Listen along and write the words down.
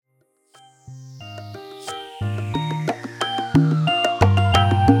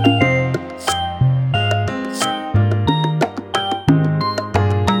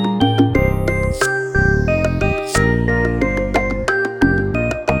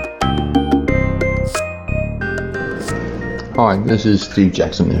Hi, this is Steve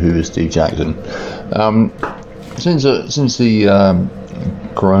Jackson, who is Steve Jackson. Since the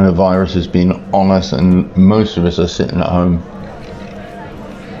coronavirus has been on us and most of us are sitting at home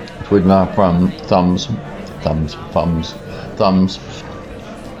twiddling our thumbs,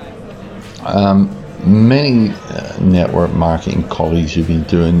 many network marketing colleagues who've been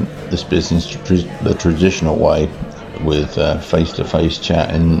doing this business the traditional way with face-to-face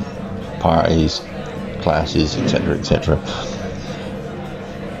chatting, parties, classes, etc.,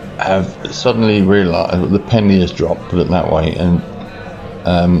 have suddenly realised the penny has dropped, put it that way, and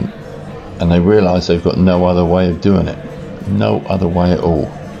they realise they've got no other way of doing it, no other way at all,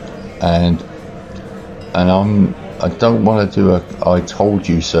 and I don't want to do a "I told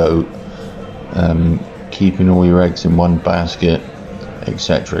you so," keeping all your eggs in one basket,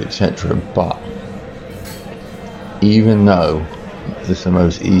 etc., but even though it's the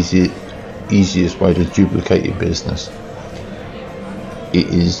most easiest way to duplicate your business, it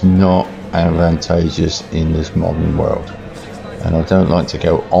is not advantageous in this modern world, and I don't like to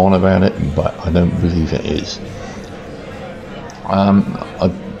go on about it, but I don't believe it is.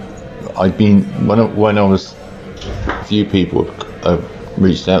 I've been when I was a few people have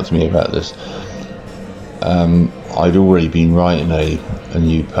reached out to me about this. I'd already been writing a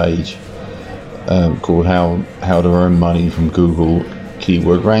new page called how to earn money from Google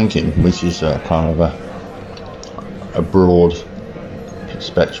keyword ranking, which is a kind of a broad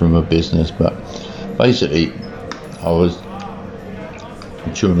spectrum of business, but basically I was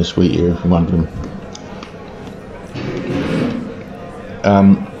chewing a sweet ear, if you're wondering.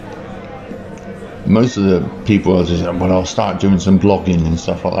 Most of the people are just, well, I'll start doing some blogging and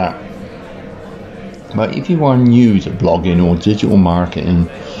stuff like that. But if you are new to blogging or digital marketing,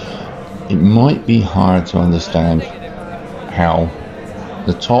 it might be hard to understand how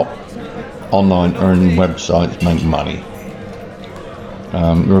the top online earning websites make money.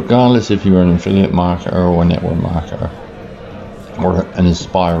 Regardless if you're an affiliate marketer or a network marketer, or an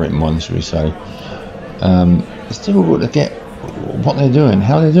inspiring one, should we say, it's difficult to get what they're doing,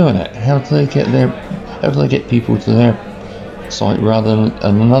 how they're doing it, how do they get people to their site rather than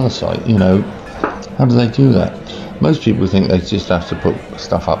another site, how do they do that? Most people think they just have to put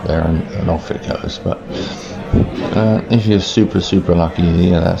stuff up there and off it goes, but if you're super lucky,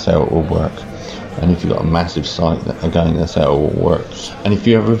 that's how it will work. And if you've got a massive site, again, that's how it will work. And if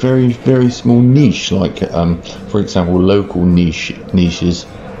you have a very, very small niche, like, for example, local niches,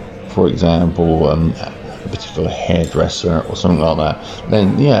 for example, a particular hairdresser or something like that,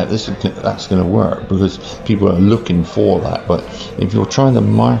 then that's going to work because people are looking for that. But if you're trying to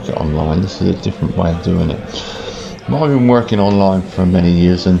market online, this is a different way of doing it. I've been working online for many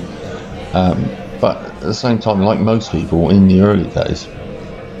years, and but at the same time, like most people in the early days,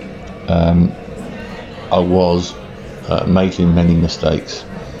 I was making many mistakes.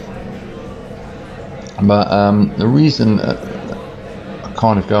 But the reason I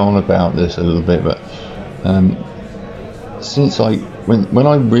kind of go on about this a little bit, but since when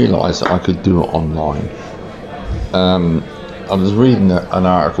I realised that I could do it online, I was reading an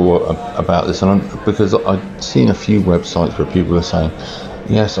article about this, because I'd seen a few websites where people are saying,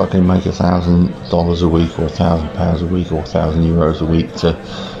 yes, I can make $1,000 a week, or £1,000 a week, or €1,000 a week to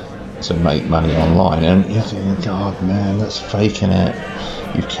make money online, and you're thinking, God, man, that's faking it.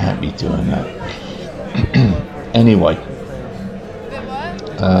 You can't be doing that. Anyway,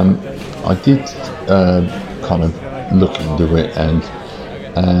 I did kind of look into it, and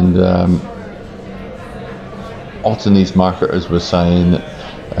often these marketers were saying that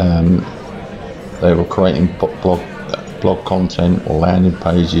they were creating blog content or landing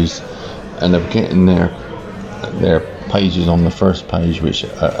pages, and they were getting their pages on the first page, which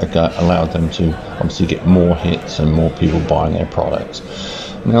allowed them to obviously get more hits and more people buying their products.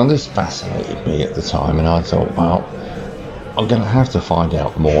 Now, this fascinated me at the time, and I thought, well, I'm going to have to find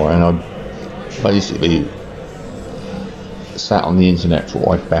out more. And I basically sat on the internet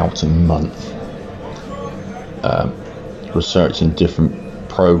for about a month, researching different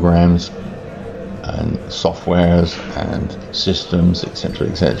programs and softwares and systems,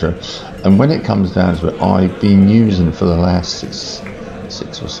 etc. And when it comes down to it, I've been using for the last six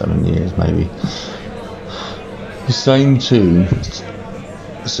or 7 years maybe the same two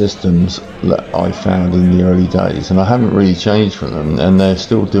systems that I found in the early days, and I haven't really changed from them, and they're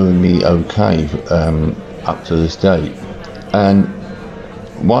still doing me okay up to this date. And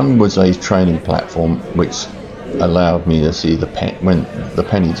one was a training platform which allowed me to see when the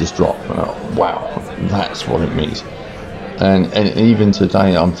penny just dropped. Wow, that's what it means. And even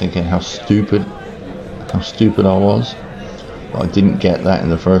today, I'm thinking how stupid I was. I didn't get that in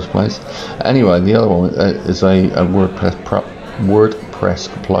the first place. Anyway, the other one is a WordPress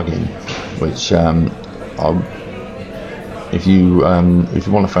plugin, which if you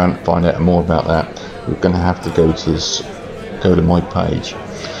want to find out more about that, you're going to have to go to my page.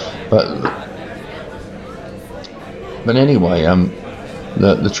 But anyway,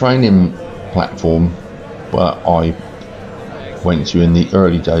 the training platform that I went to in the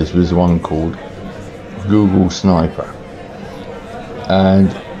early days was one called Google Sniper, and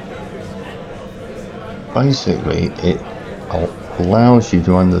basically it allows you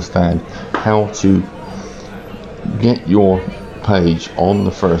to understand how to get your page on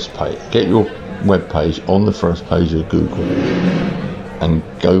the first page, get your web page on the first page of Google, and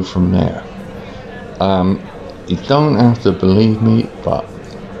go from there. You don't have to believe me, but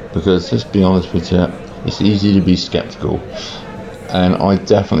because let's be honest with you, it's easy to be skeptical, and I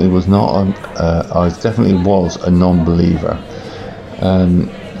definitely was a non-believer,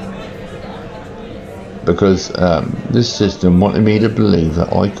 because this system wanted me to believe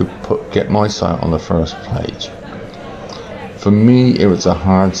that I could get my site on the first page. For me, it was a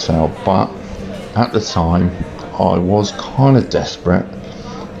hard sell, but at the time, I was kind of desperate.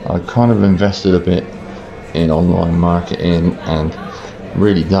 I kind of invested a bit in online marketing and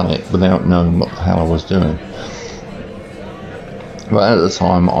really done it without knowing what the hell I was doing. But at the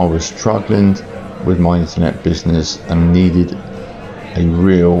time, I was struggling with my internet business and needed a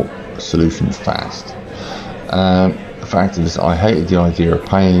real solution fast. The fact is, I hated the idea of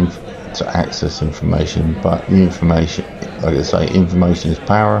paying to access information, but the information, like I say, information is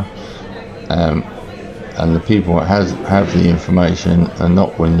power, and the people that have the information are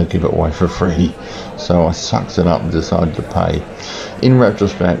not willing to give it away for free. So I sucked it up and decided to pay. In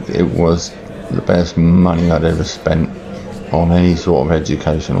retrospect, it was the best money I'd ever spent on any sort of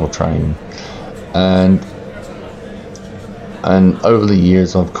education or training, and over the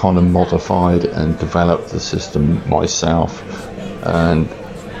years I've kind of modified and developed the system myself, and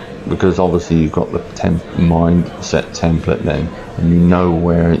because obviously you've got the mindset template then, and you know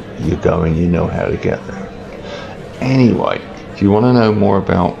where you're going, you know how to get there. Anyway, if you want to know more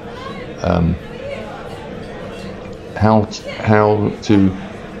about how to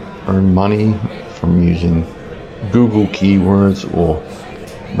earn money from using Google keywords or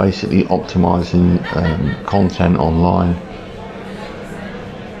basically optimizing content online,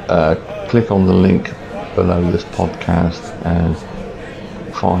 click on the link below this podcast and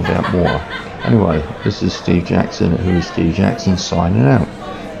find out more. Anyway, this is Steve Jackson, who is Steve Jackson, signing out.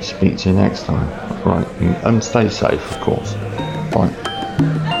 Speak to you next time. Right, and stay safe, of course. Bye.